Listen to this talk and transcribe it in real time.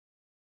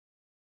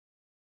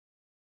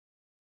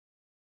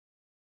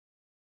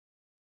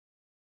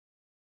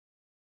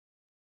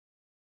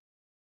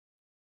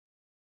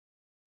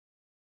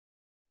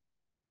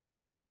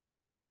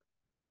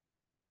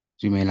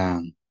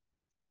Dumelang.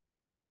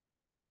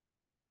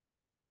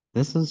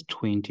 This is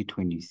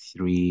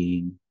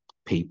 2023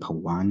 paper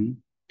 1.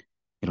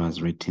 It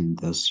was written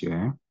this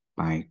year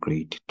by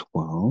grade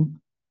 12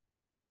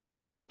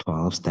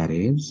 that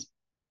is.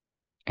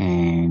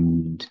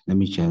 And let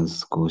me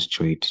just go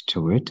straight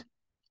to it.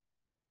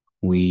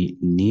 We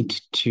need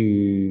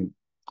to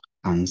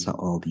answer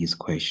all these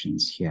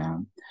questions here.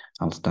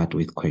 I'll start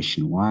with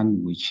question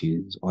 1, which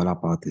is all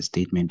about the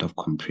statement of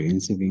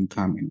comprehensive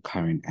income and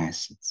current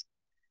assets.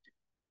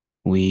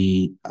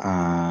 We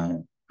are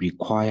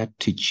required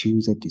to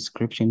choose a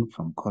description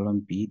from column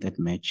B that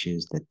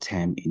matches the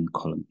term in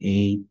column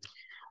A.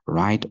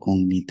 Write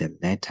only the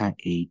letter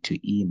A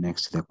to E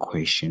next to the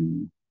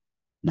question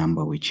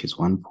number, which is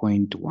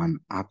 1.1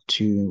 up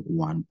to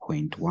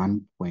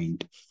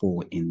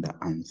 1.1.4 in the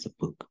answer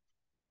book.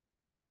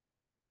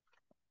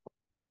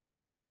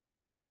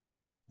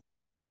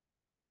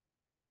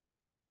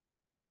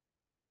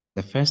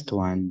 The first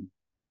one,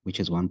 which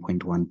is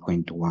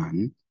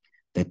 1.1.1,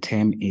 the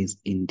term is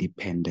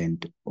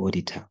independent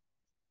auditor.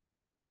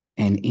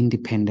 An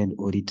independent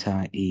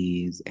auditor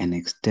is an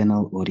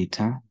external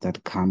auditor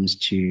that comes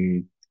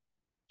to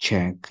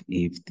check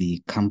if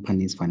the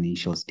company's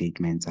financial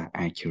statements are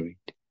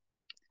accurate.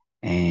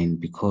 And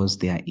because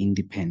they are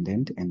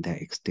independent and they're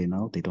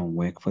external, they don't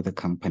work for the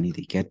company,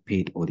 they get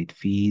paid audit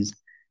fees.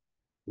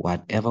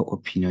 Whatever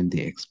opinion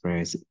they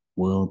express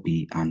will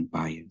be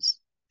unbiased.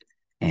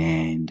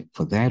 And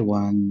for that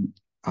one,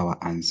 our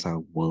answer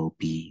will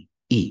be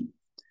E.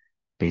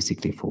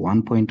 Basically, for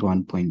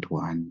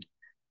 1.1.1,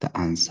 the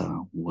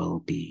answer will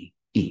be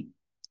E,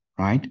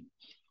 right?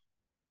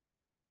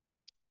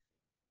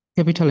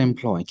 Capital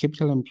employed.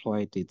 Capital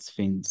employed, it's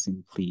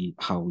simply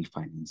how we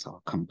finance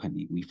our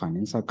company. We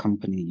finance our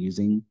company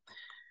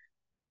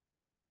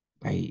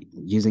by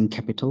using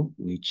capital,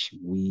 which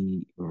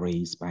we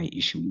raise by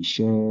issuing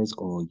shares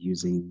or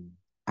using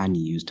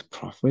unused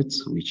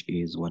profits, which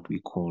is what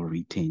we call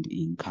retained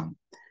income.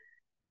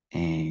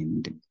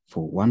 And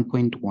for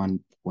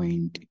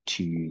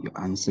 1.1.2,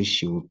 your answer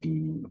should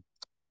be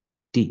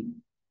D.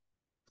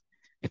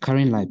 A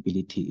current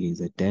liability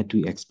is a debt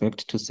we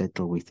expect to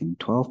settle within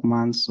 12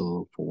 months.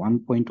 So for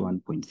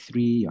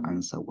 1.1.3, your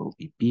answer will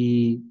be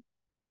B.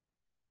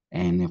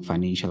 And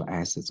financial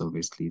assets,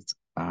 obviously,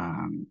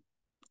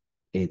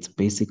 it's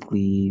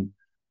basically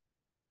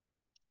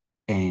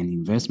an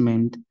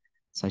investment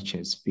such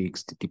as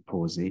fixed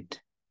deposit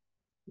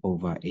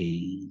over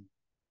a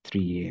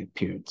 3-year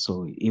period.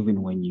 So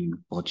even when you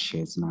bought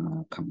shares in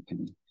another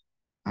company,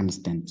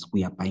 understand this,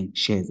 we are buying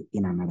shares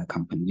in another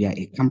company. We are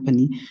a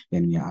company,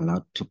 then we are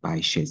allowed to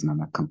buy shares in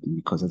another company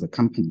because as a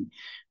company,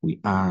 we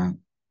are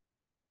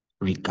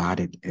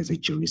regarded as a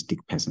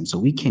juristic person. So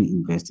we can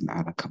invest in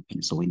other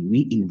companies. So when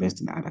we invest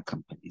in other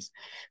companies,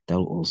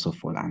 they'll also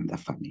fall under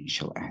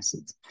financial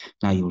assets.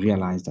 Now you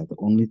realize that the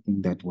only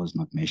thing that was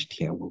not meshed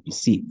here will be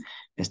C,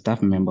 a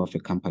staff member of a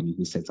company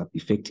who sets up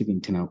effective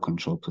internal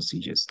control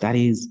procedures. That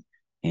is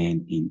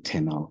an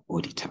internal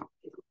auditor.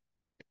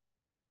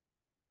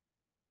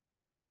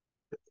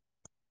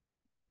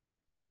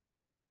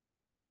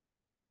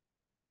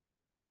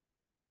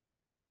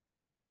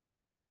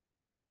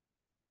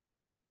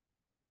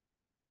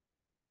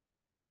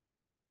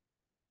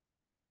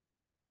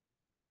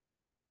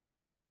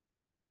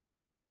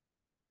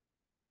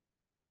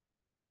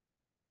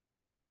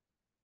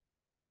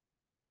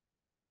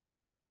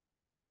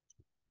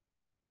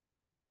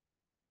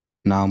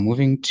 Now,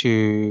 moving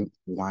to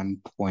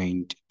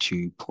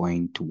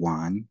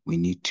 1.2.1, we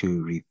need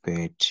to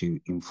refer to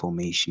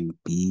information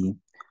B,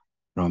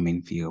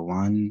 Roman figure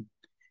 1,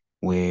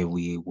 where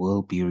we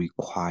will be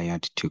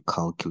required to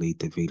calculate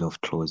the value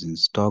of closing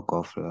stock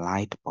of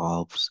light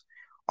bulbs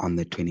on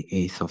the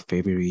 28th of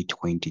February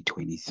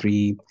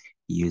 2023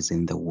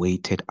 using the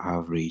weighted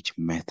average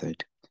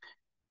method.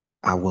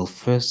 I will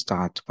first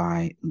start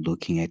by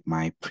looking at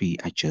my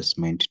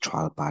pre-adjustment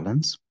trial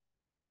balance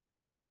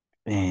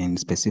and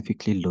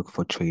specifically look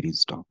for trading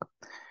stock.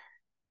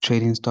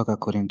 Trading stock,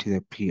 according to the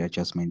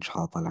pre-adjustment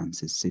trial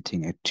balance, is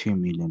sitting at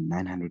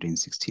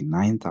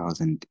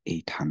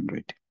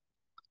 2,969,800.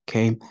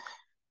 Okay,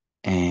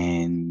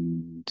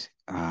 and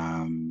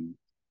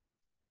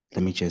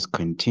let me just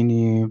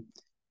continue.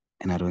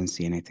 And I don't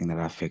see anything that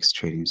affects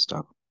trading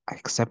stock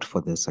except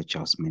for this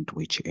adjustment,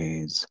 which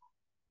is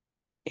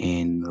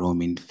in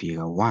Roman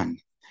figure 1,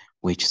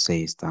 which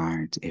says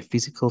that a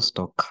physical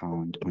stock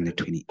count on the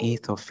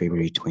 28th of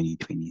February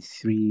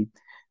 2023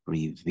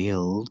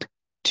 revealed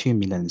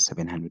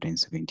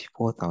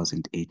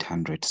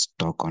 2,774,800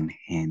 stock on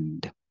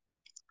hand.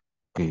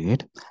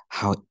 Good.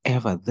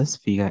 However, this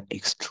figure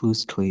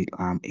excludes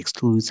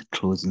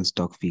closing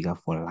stock figure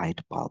for light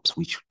bulbs,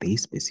 which they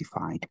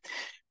specified.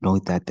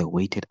 Note that the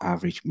weighted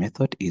average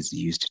method is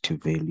used to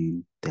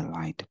value the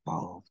light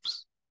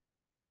bulbs.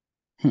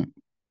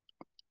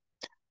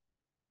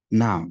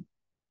 Now,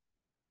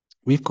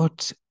 we've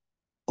got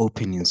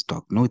opening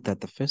stock. Note that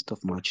the 1st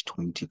of March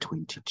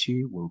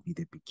 2022 will be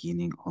the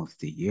beginning of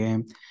the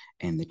year,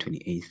 and the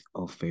 28th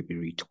of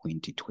February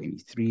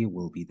 2023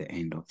 will be the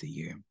end of the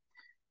year.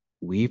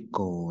 we've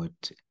got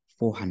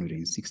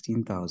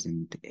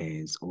 416,000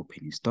 as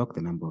opening stock.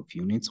 The number of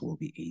units will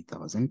be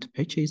 8,000.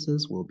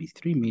 Purchases will be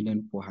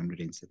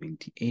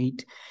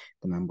 3,478,000.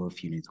 The number of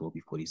units will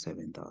be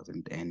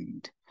 47,000.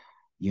 And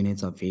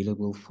units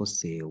available for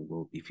sale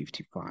will be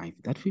 55.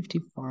 That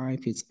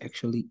 55 is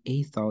actually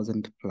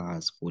 8,000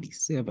 plus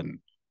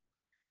 47.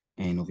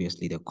 And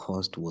obviously the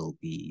cost will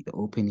be the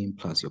opening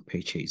plus your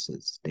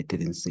purchases. They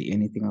didn't say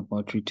anything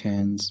about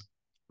returns.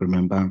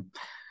 Remember,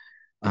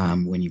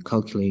 when you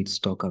calculate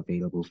stock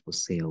available for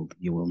sale,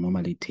 you will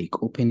normally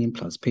take opening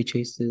plus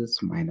purchases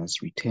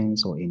minus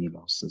returns or any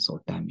losses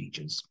or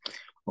damages,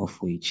 of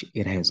which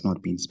it has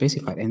not been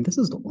specified. And this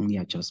is the only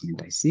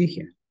adjustment I see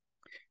here.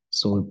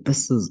 So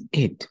this is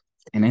it.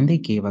 And then they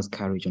gave us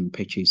carriage on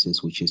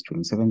purchases, which is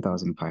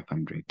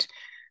 27,500.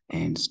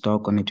 And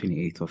stock on the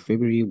 28th of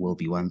February will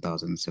be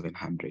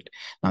 1,700.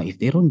 Now, if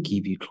they don't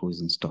give you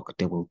closing stock,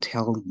 they will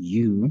tell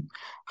you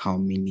how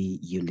many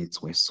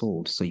units were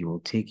sold. So you will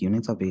take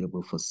units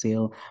available for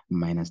sale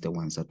minus the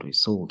ones that were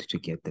sold to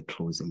get the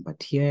closing.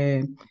 But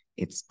here,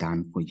 it's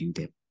done for you.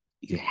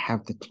 You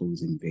have the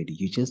closing value.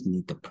 You just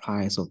need the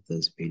price of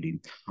this value,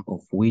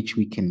 of which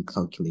we can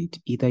calculate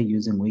either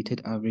using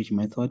weighted average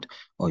method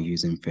or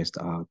using first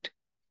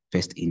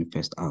in,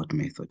 first out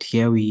method.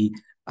 Here we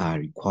are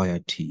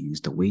required to use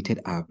the weighted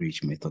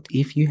average method.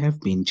 If you have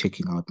been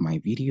checking out my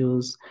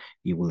videos,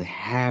 you will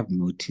have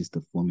noticed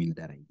the formula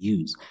that I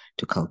use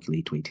to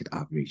calculate weighted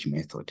average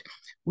method,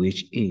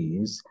 which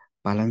is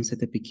balance at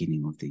the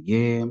beginning of the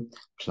year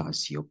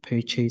plus your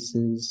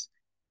purchases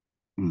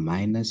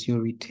minus your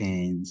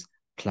returns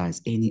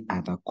plus any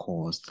other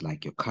cost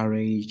like your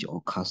carriage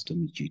or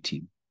customs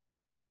duty.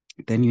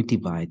 Then you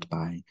divide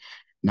by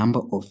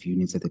number of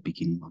units at the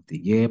beginning of the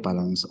year,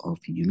 balance of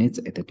units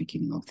at the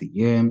beginning of the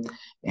year,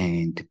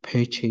 and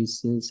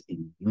purchases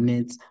in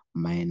units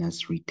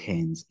minus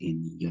returns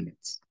in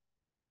units.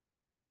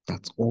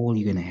 That's all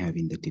you're going to have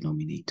in the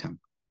denominator.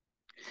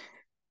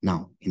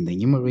 Now, in the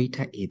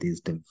numerator, it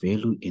is the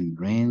value in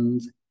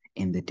rands.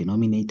 In the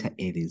denominator,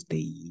 it is the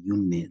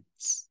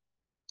units,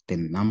 the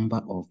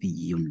number of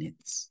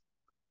units.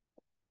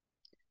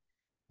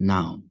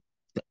 Now,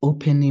 the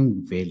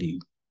opening value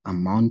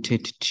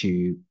amounted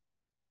to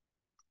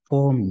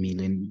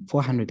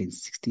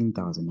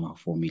 4,416,000 or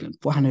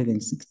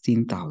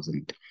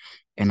 4,416,000,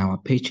 and our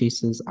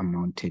purchases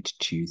amounted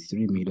to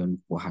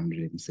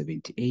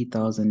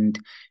 3,478,000,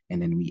 and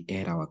then we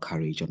add our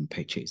carriage on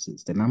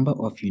purchases. The number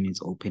of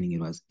units opening, it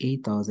was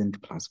 8,000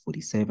 plus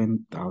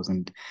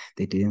 47,000.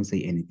 They didn't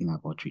say anything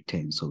about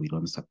returns, so we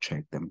don't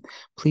subtract them.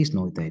 Please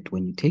note that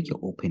when you take your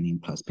opening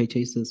plus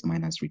purchases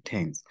minus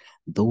returns,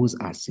 those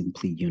are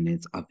simply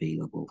units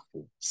available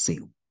for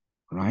sale,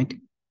 right?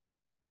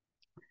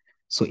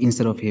 So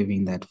instead of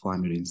having that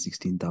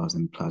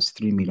 416,000 plus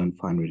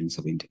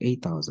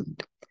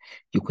 3,478,000,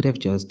 you could have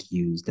just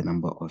used the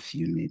number of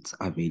units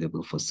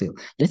available for sale.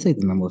 Let's say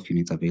the number of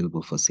units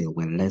available for sale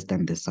were less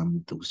than the sum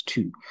of those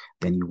two.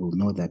 Then you will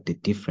know that the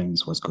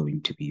difference was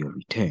going to be your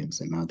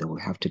returns. And now they will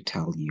have to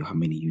tell you how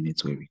many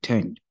units were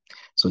returned.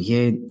 So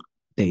here,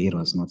 it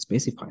was not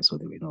specified, so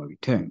there were no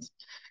returns.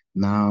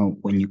 Now,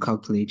 when you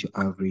calculate your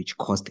average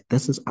cost,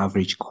 this is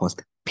average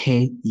cost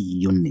per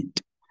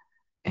unit.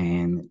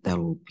 And that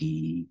will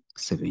be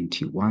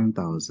 71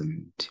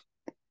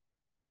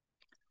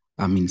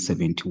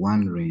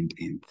 Rand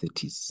and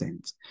 30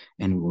 cents.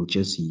 And we'll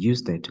just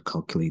use that to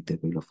calculate the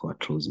value of our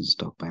closing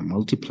stock by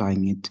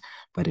multiplying it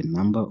by the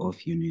number of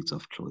units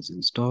of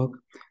closing stock.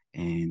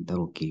 And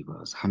that'll give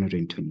us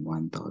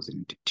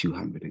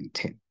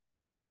 121,210.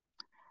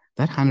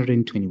 That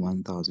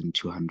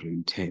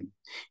 121,210,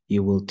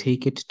 you will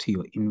take it to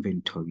your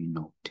inventory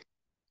note.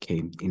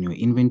 Okay, in your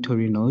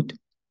inventory note,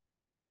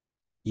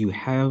 you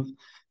have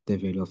the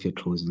value of your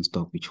closing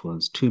stock, which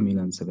was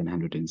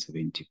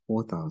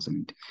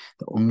 2,774,000.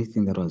 The only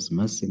thing that was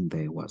missing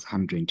there was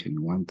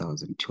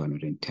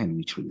 121,210,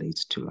 which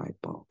relates to light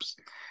bulbs.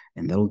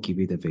 And that will give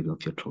you the value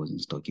of your closing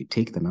stock. You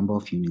take the number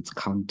of units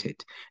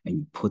counted and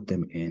you put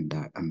them in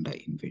under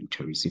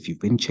inventory. So if you've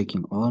been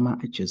checking all my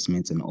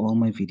adjustments and all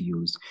my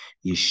videos,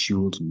 you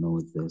should know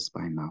this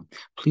by now.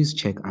 Please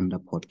check under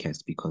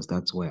podcast because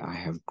that's where I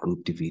have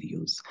grouped the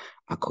videos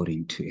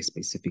according to a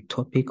specific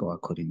topic or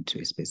according to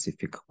a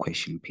specific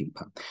question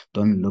paper.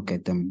 Don't look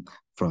at them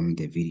from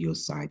the video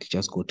side.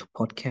 Just go to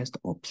podcast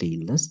or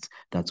playlist.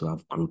 That's where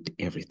I've grouped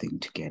everything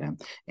together.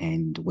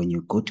 And when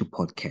you go to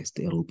podcast,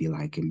 it'll be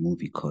like a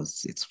movie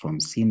because it's from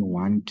scene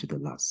 1 to the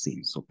last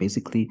scene. So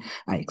basically,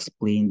 I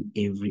explain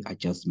every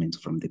adjustment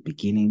from the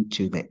beginning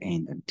to the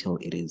end until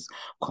it is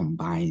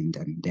combined.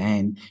 And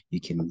then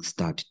you can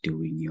start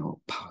doing your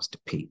past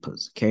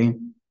papers, okay?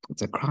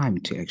 It's a crime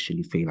to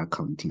actually fail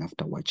accounting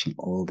after watching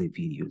all the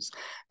videos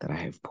that I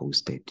have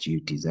posted. You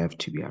deserve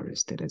to be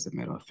arrested, as a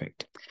matter of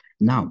fact.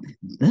 Now,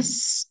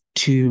 this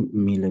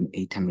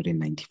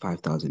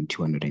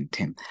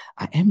 2,895,210,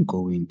 I am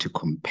going to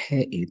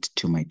compare it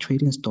to my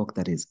trading stock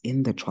that is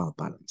in the trial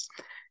balance.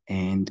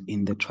 And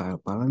in the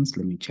trial balance,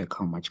 let me check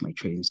how much my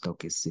trading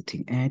stock is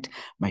sitting at.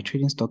 My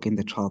trading stock in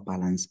the trial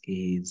balance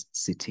is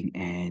sitting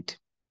at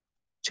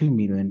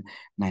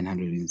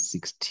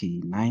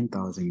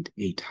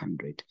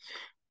 2,969,800,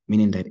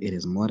 meaning that it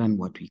is more than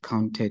what we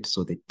counted.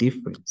 So the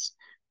difference,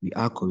 we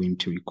are going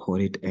to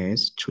record it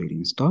as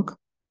trading stock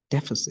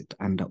deficit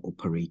under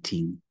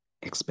operating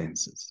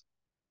expenses.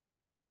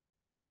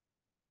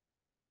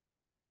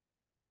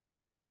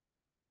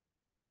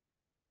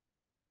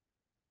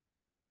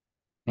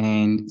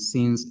 And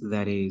since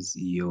that is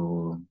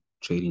your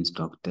trading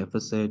stock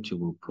deficit, you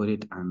will put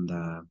it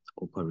under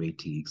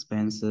operating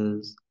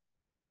expenses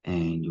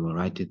and you will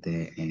write it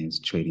there as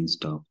trading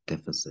stock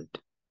deficit.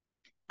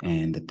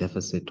 And the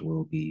deficit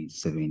will be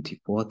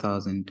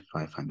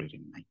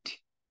 74,590.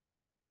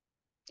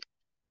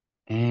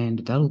 And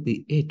that will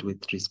be it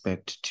with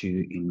respect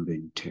to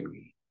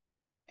inventory.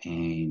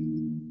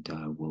 And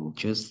I will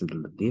just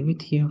leave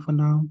it here for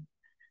now.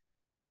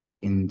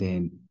 In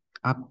the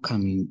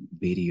upcoming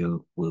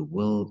video, we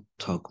will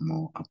talk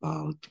more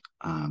about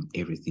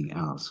everything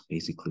else.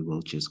 Basically,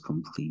 we'll just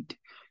complete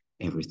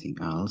everything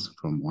else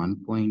from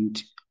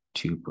 1.2.2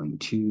 to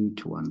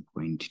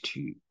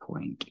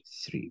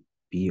 1.2.3.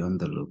 Be on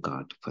the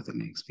lookout for the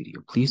next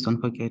video. Please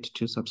don't forget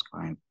to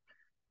subscribe,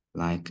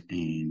 like,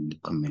 and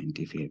comment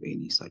if you have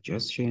any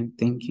suggestion.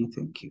 Thank you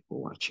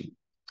for watching.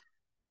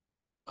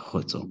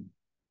 Kgotso.